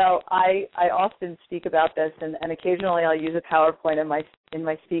 Well, I often speak about this, and occasionally I'll use a PowerPoint in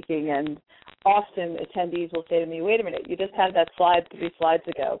my speaking, and often attendees will say to me, wait a minute, you just had that slide 3 slides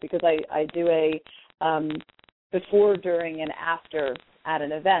ago, because I do a before, during, and after at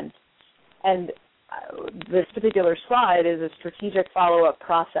an event. And this particular slide is a strategic follow-up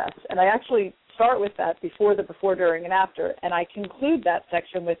process. And I actually start with that before, during, and after, and I conclude that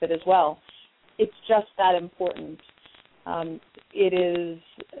section with it as well. It's just that important. It is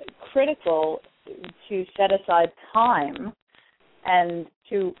critical to set aside time and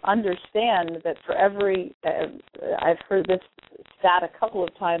to understand that for every, I've heard this stat a couple of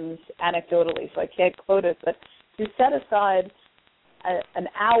times anecdotally, so I can't quote it, but to set aside an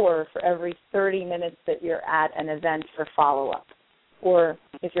hour for every 30 minutes that you're at an event for follow-up. Or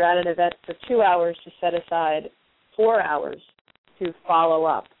if you're at an event for 2 hours, to set aside 4 hours to follow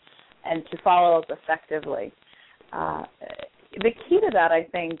up and to follow up effectively. The key to that, I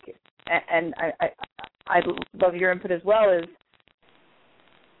think, and I love your input as well, is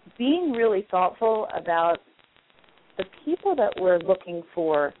being really thoughtful about the people that we're looking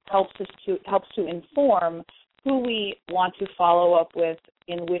for helps to inform who we want to follow up with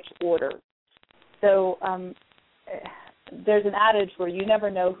in which order. So there's an adage where you never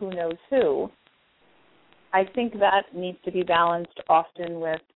know who knows who. I think that needs to be balanced often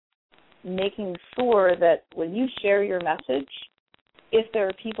with making sure that when you share your message, if there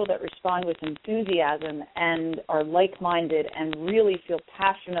are people that respond with enthusiasm and are like-minded and really feel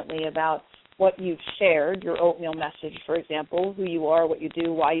passionately about what you've shared, your oatmeal message, for example, who you are, what you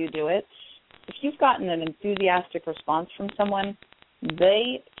do, why you do it, if you've gotten an enthusiastic response from someone,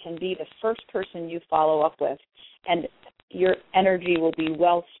 they can be the first person you follow up with, and your energy will be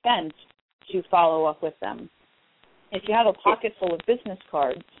well spent to follow up with them. If you have a pocket full of business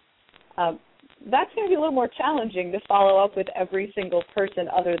cards, that's going to be a little more challenging to follow up with every single person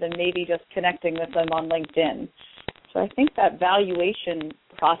other than maybe just connecting with them on LinkedIn. So I think that valuation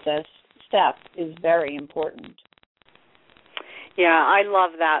process step is very important. Yeah, I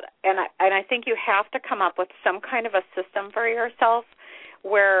love that. And I think you have to come up with some kind of a system for yourself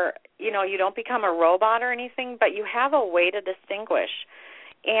where, you know, you don't become a robot or anything, but you have a way to distinguish.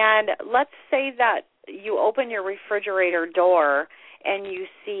 And let's say that you open your refrigerator door and you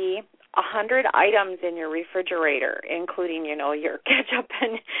see 100 items in your refrigerator, including, you know, your ketchup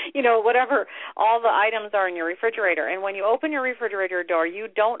and, you know, whatever all the items are in your refrigerator. And when you open your refrigerator door, you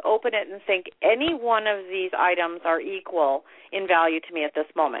don't open it and think any one of these items are equal in value to me at this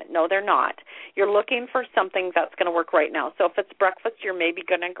moment. No, they're not. You're looking for something that's going to work right now. So if it's breakfast, you're maybe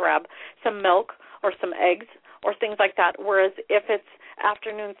going to grab some milk or some eggs or things like that, whereas if it's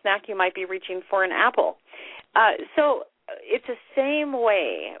afternoon snack, you might be reaching for an apple. So it's the same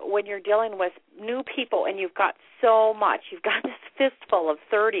way when you're dealing with new people and you've got so much. You've got this fistful of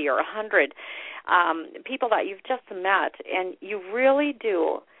 30 or 100 people that you've just met, and you really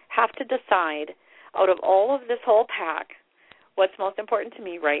do have to decide out of all of this whole pack what's most important to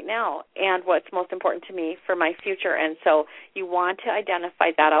me right now and what's most important to me for my future. And so you want to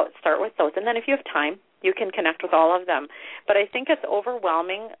identify that out, start with those. And then if you have time, you can connect with all of them. But I think it's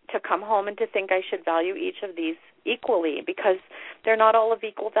overwhelming to come home and to think I should value each of these equally because they're not all of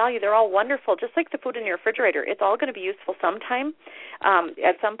equal value. They're all wonderful, just like the food in your refrigerator. It's all going to be useful sometime,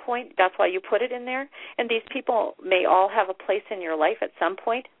 at some point. That's why you put it in there. And these people may all have a place in your life at some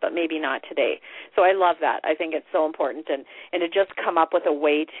point, but maybe not today. So I love that. I think it's so important. And to just come up with a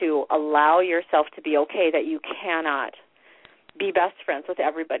way to allow yourself to be okay that you cannot be best friends with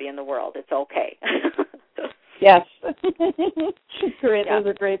everybody in the world. It's okay. Yes. Great. Yeah. Those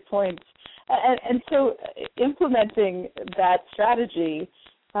are great points. And so implementing that strategy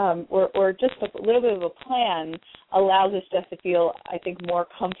or just a little bit of a plan allows us just to feel, I think, more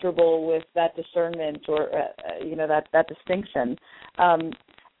comfortable with that discernment or, that distinction.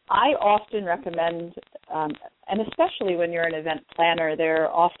 I often recommend, and especially when you're an event planner, there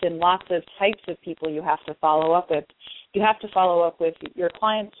are often lots of types of people you have to follow up with. You have to follow up with your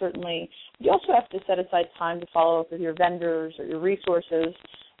clients, certainly. You also have to set aside time to follow up with your vendors or your resources.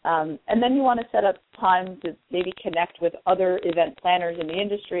 And then you want to set up time to maybe connect with other event planners in the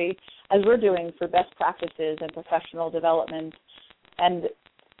industry, as we're doing for best practices and professional development. And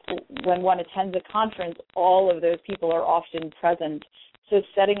when one attends a conference, all of those people are often present. So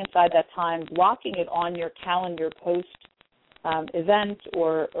setting aside that time, blocking it on your calendar post-event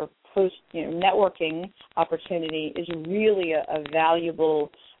or post networking opportunity is really a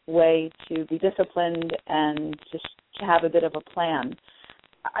valuable way to be disciplined and just to have a bit of a plan.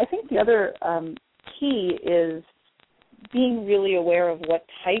 I think the other key is being really aware of what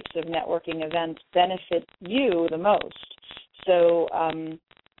types of networking events benefit you the most. So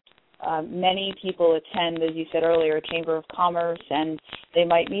many people attend, as you said earlier, a Chamber of Commerce, and they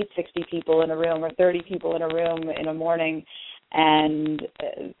might meet 60 people in a room or 30 people in a room in a morning, and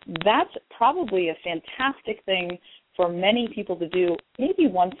that's probably a fantastic thing for many people to do maybe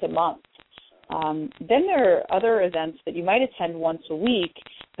once a month. Then there are other events that you might attend once a week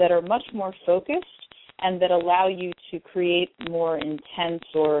that are much more focused and that allow you to create more intense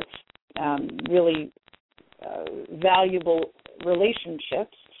or really valuable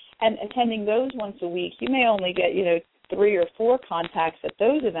relationships. And attending those once a week, you may only get 3 or 4 contacts at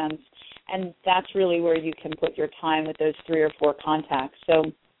those events, and that's really where you can put your time with those 3 or 4 contacts. So,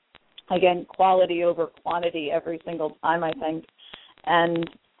 again, quality over quantity every single time, I think. And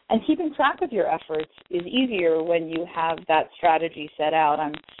keeping track of your efforts is easier when you have that strategy set out.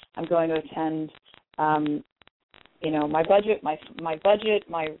 I'm going to attend, my budget,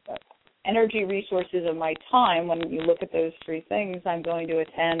 my energy, resources, and my time. When you look at those 3 things, I'm going to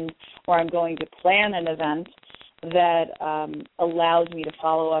attend or I'm going to plan an event that allows me to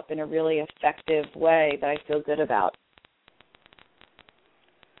follow up in a really effective way that I feel good about.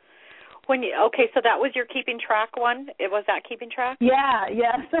 So that was your keeping track one? Was that keeping track? Yeah.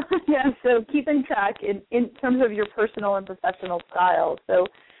 So keeping track in terms of your personal and professional style. So,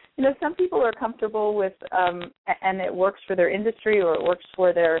 some people are comfortable with, and it works for their industry or it works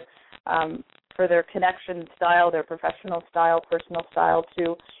for their connection style, their professional style, personal style,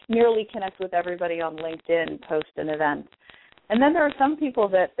 to merely connect with everybody on LinkedIn post an event. And then there are some people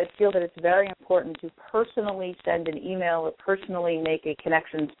that feel that it's very important to personally send an email or personally make a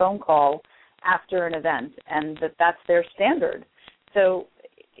connections phone call after an event, and that's their standard. So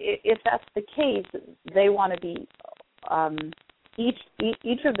if that's the case, they want to be,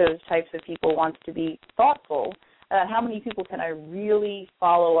 each of those types of people wants to be thoughtful about how many people can I really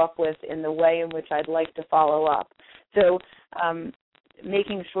follow up with in the way in which I'd like to follow up. So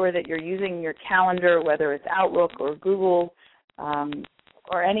making sure that you're using your calendar, whether it's Outlook or Google,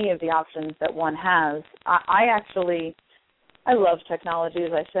 or any of the options that one has. I actually I love technology,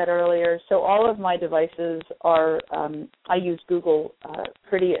 as I said earlier. So all of my devices are, I use Google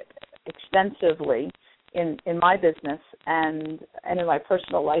pretty extensively in my business and in my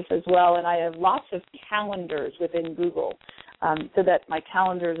personal life as well. And I have lots of calendars within Google so that my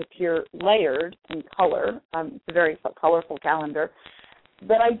calendars appear layered in color. It's a very colorful calendar.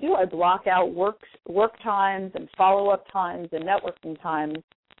 But I block out work times and follow-up times and networking times.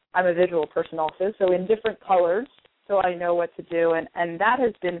 I'm a visual person also, so in different colors, so I know what to do, and that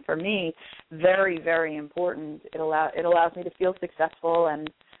has been for me very, very important. It allows me to feel successful and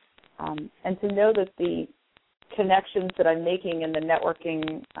to know that the connections that I'm making and the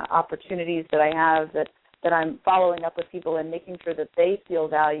networking opportunities that I have, that I'm following up with people and making sure that they feel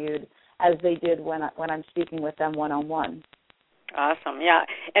valued as they did when I'm speaking with them one-on-one. Awesome, yeah.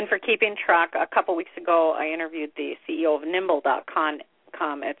 And for keeping track, a couple weeks ago I interviewed the CEO of Nimble.com.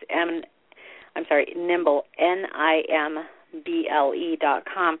 It's Nimble,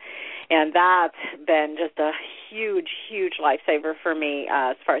 NIMBLE.com, and that's been just a huge, huge lifesaver for me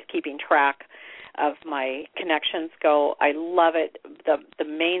as far as keeping track of my connections go. I love it. The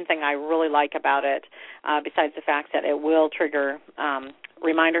main thing I really like about it, besides the fact that it will trigger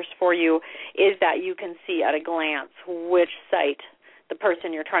reminders for you, is that you can see at a glance which site the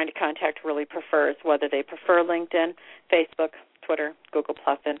person you're trying to contact really prefers, whether they prefer LinkedIn, Facebook, Twitter, Google+,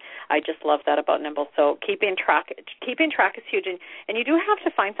 and I just love that about Nimble. So keeping track is huge, and you do have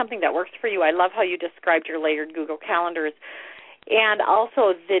to find something that works for you. I love how you described your layered Google calendars, and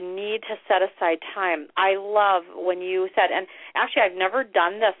also the need to set aside time. I love when you said, and actually I've never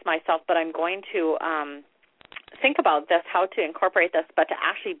done this myself, but I'm going to think about this, how to incorporate this, but to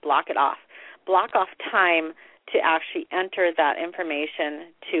actually block it off. Block off time to actually enter that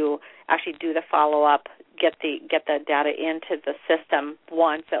information, to actually do the follow-up, get the data into the system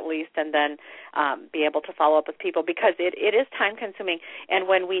once at least, and then be able to follow up with people, because it is time-consuming. And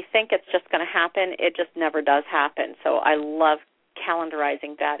when we think it's just going to happen, it just never does happen. So I love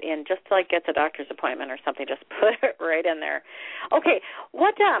calendarizing that in, just like it's a doctor's appointment or something, just put it right in there. Okay,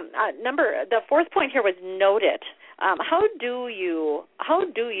 what the fourth point here was note it. How do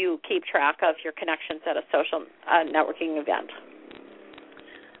you keep track of your connections at a social networking event?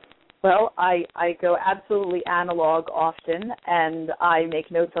 Well, I go absolutely analog often, and I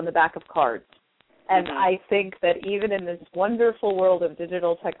make notes on the back of cards. And I think that even in this wonderful world of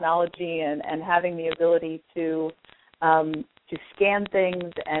digital technology and having the ability to scan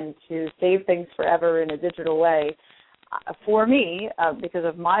things and to save things forever in a digital way, for me, because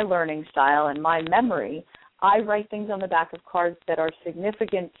of my learning style and my memory, I write things on the back of cards that are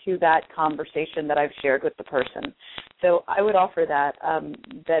significant to that conversation that I've shared with the person. So I would offer that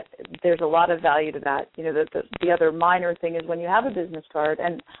there's a lot of value to that. You know, the other minor thing is when you have a business card,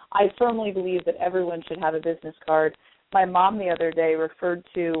 and I firmly believe that everyone should have a business card. My mom the other day referred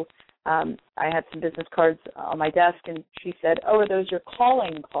to, I had some business cards on my desk, and she said, "Oh, are those your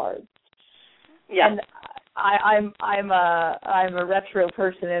calling cards?" Yeah. And I'm a retro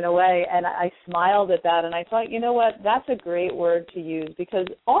person in a way, and I smiled at that, and I thought, you know what, that's a great word to use, because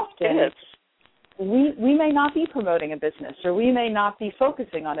often we may not be promoting a business, or we may not be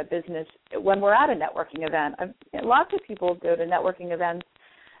focusing on a business when we're at a networking event. Lots of people go to networking events,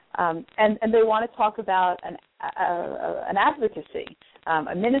 and they want to talk about an advocacy,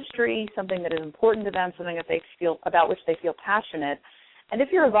 a ministry, something that is important to them, something that about which they feel passionate. And if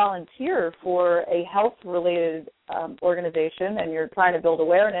you're a volunteer for a health-related organization and you're trying to build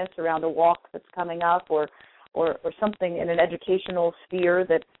awareness around a walk that's coming up, or something in an educational sphere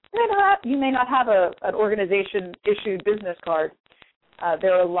that you may not have an organization-issued business card,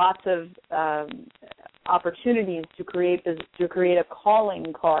 there are lots of opportunities to create a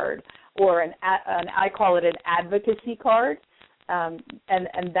calling card, or I call it an advocacy card. And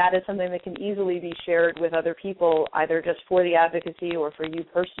that is something that can easily be shared with other people, either just for the advocacy or for you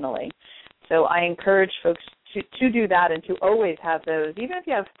personally. So I encourage folks to do that and to always have those. Even if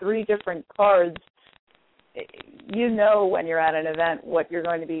you have 3 different cards, you know when you're at an event what you're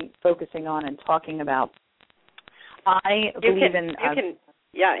going to be focusing on and talking about. I believe in...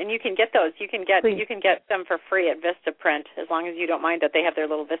 Yeah, and you can get those. You can get them for free at Vistaprint, as long as you don't mind that they have their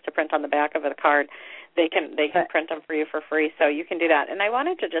little Vistaprint on the back of the card. They can print them for you for free, so you can do that. And I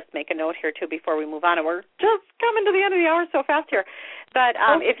wanted to just make a note here too before we move on, and we're just coming to the end of the hour so fast here. But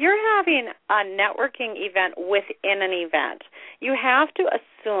if you're having a networking event within an event, you have to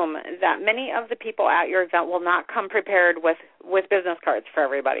assume that many of the people at your event will not come prepared with business cards for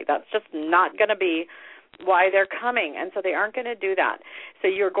everybody. That's just not going to be why they're coming, and so they aren't going to do that. So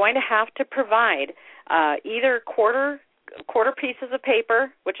you're going to have to provide either quarter quarter pieces of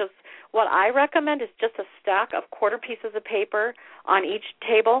paper, which is what I recommend, is just a stack of quarter pieces of paper on each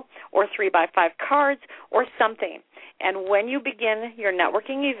table, or 3x5 cards or something. And when you begin your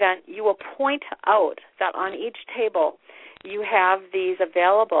networking event, you will point out that on each table you have these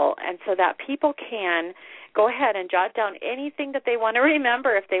available, and so that people can go ahead and jot down anything that they want to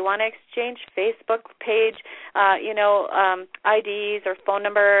remember. If they want to exchange Facebook page, IDs or phone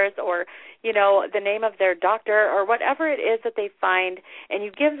numbers, or, the name of their doctor, or whatever it is that they find, and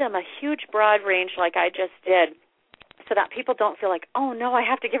you give them a huge broad range like I just did, so that people don't feel like, oh no, I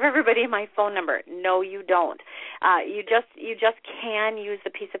have to give everybody my phone number. No, you don't. You just can use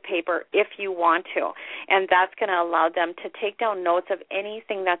the piece of paper if you want to, and that's going to allow them to take down notes of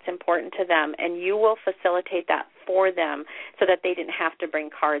anything that's important to them, and you will facilitate that for them so that they didn't have to bring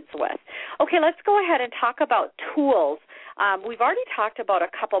cards with. Okay, let's go ahead and talk about tools. We've already talked about a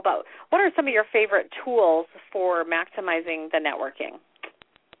couple, but what are some of your favorite tools for maximizing the networking?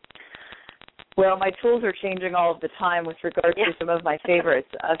 Well, my tools are changing all of the time with regard to some of my favorites,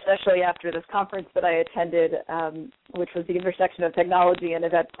 especially after this conference that I attended, which was the intersection of technology and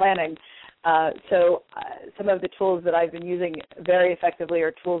event planning. So some of the tools that I've been using very effectively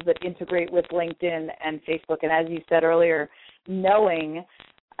are tools that integrate with LinkedIn and Facebook. And as you said earlier, knowing,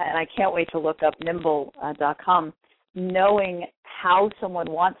 and I can't wait to look up nimble.com, knowing how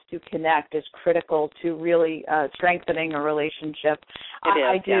someone wants to connect is critical to really strengthening a relationship.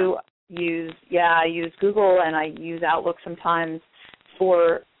 I use Google, and I use Outlook sometimes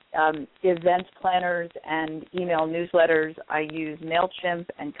for event planners and email newsletters. I use MailChimp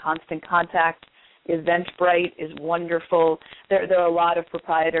and Constant Contact. Eventbrite is wonderful. There are a lot of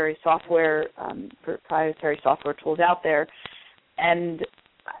proprietary software tools out there, and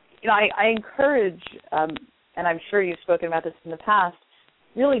I encourage, and I'm sure you've spoken about this in the past,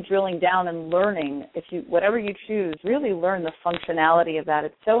 really drilling down and learning. Whatever you choose, really learn the functionality of that.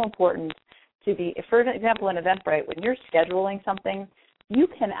 It's so important to be, for example, in Eventbrite, when you're scheduling something, you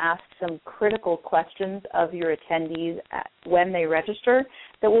can ask some critical questions of your attendees when they register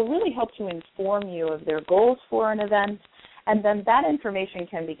that will really help to inform you of their goals for an event, and then that information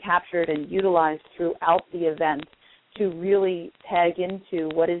can be captured and utilized throughout the event to really tag into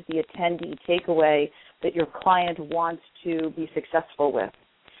what is the attendee takeaway that your client wants to be successful with.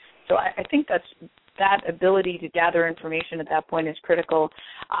 So I think that ability to gather information at that point is critical.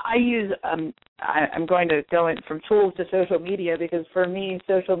 I use, I'm going to go in from tools to social media, because for me,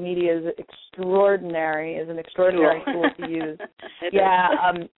 social media is an extraordinary tool to use.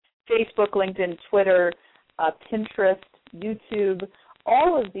 Facebook, LinkedIn, Twitter, Pinterest, YouTube,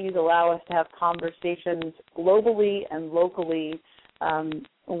 all of these allow us to have conversations globally and locally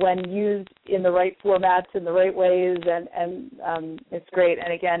when used in the right formats, in the right ways, and it's great.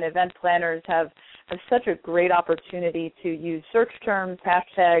 And again, event planners have such a great opportunity to use search terms,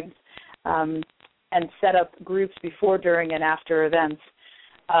 hashtags, and set up groups before, during, and after events.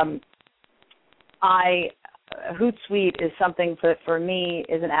 Hootsuite is something that for me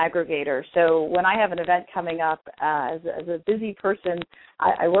is an aggregator. So when I have an event coming up, as a busy person,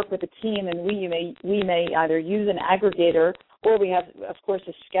 I work with a team, and we may either use an aggregator, or we have, of course,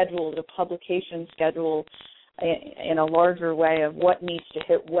 a publication schedule in a larger way of what needs to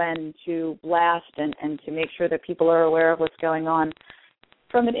hit when to blast and to make sure that people are aware of what's going on.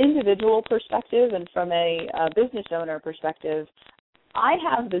 From an individual perspective and from a business owner perspective, I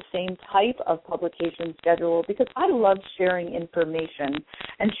have the same type of publication schedule because I love sharing information,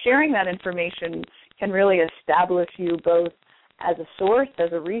 and sharing that information can really establish you both as a source,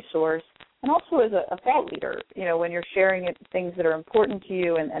 as a resource, and also as a thought leader. When you're sharing things that are important to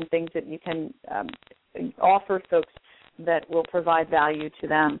you and things that you can offer folks that will provide value to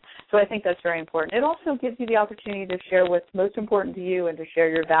them. So I think that's very important. It also gives you the opportunity to share what's most important to you and to share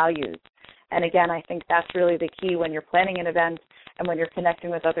your values. And again, I think that's really the key when you're planning an event and when you're connecting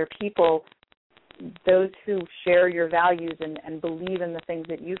with other people. Those who share your values and believe in the things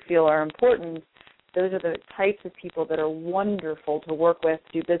that you feel are important, those are the types of people that are wonderful to work with,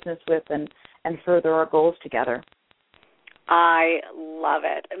 do business with, and further our goals together. I love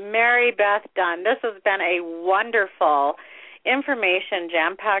it. Mary Beth Dunn, this has been a wonderful, information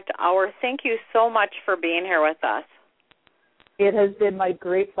jam-packed hour. Thank you so much for being here with us. It has been my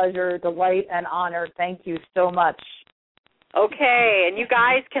great pleasure, delight, and honor. Thank you so much. Okay, and you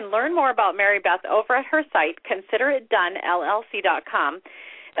guys can learn more about Mary Beth over at her site, consideritdonellc.com.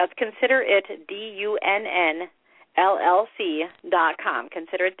 That's consideritdunnellc.com. ConsiderItDoneLLC.com.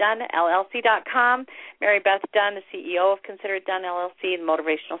 ConsiderItDoneLLC.com. Mary Beth Dunn, the CEO of Consider It Done LLC, and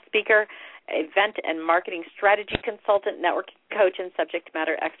motivational speaker, event and marketing strategy consultant, networking coach, and subject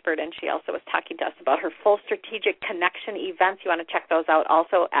matter expert. And she also was talking to us about her full strategic connection events. You want to check those out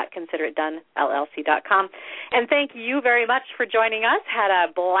also at ConsiderItDoneLLC.com. And thank you very much for joining us. Had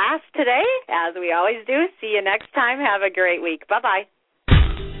a blast today, as we always do. See you next time. Have a great week. Bye-bye.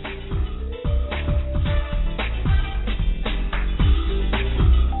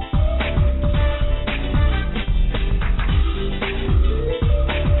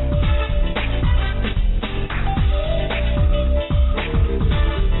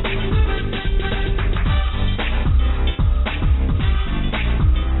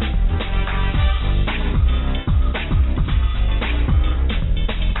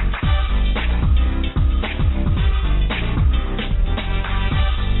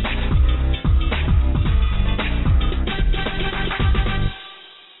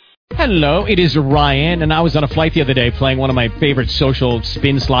 Hello, it is Ryan, and I was on a flight the other day playing one of my favorite social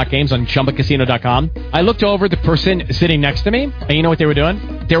spin slot games on ChumbaCasino.com. I looked over at the person sitting next to me, and you know what they were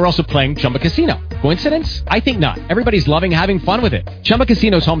doing? They were also playing Chumba Casino. Coincidence? I think not. Everybody's loving having fun with it. Chumba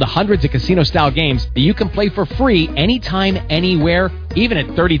Casino is home to hundreds of casino-style games that you can play for free anytime, anywhere, even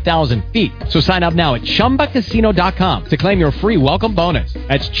at 30,000 feet. So sign up now at ChumbaCasino.com to claim your free welcome bonus.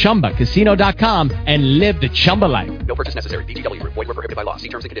 That's ChumbaCasino.com and live the Chumba life. No purchase necessary. VGW. Void where prohibited by law. See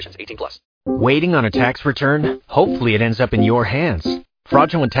terms and conditions. 18+. Waiting on a tax return? Hopefully it ends up in your hands.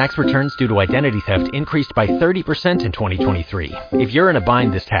 Fraudulent tax returns due to identity theft increased by 30% in 2023. If you're in a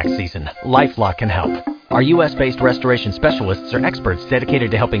bind this tax season, LifeLock can help. Our U.S.-based restoration specialists are experts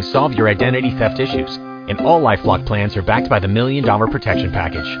dedicated to helping solve your identity theft issues. And all LifeLock plans are backed by the $1 Million Protection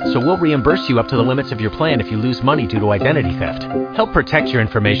Package. So we'll reimburse you up to the limits of your plan if you lose money due to identity theft. Help protect your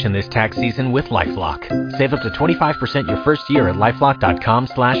information this tax season with LifeLock. Save up to 25% your first year at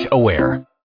LifeLock.com/aware.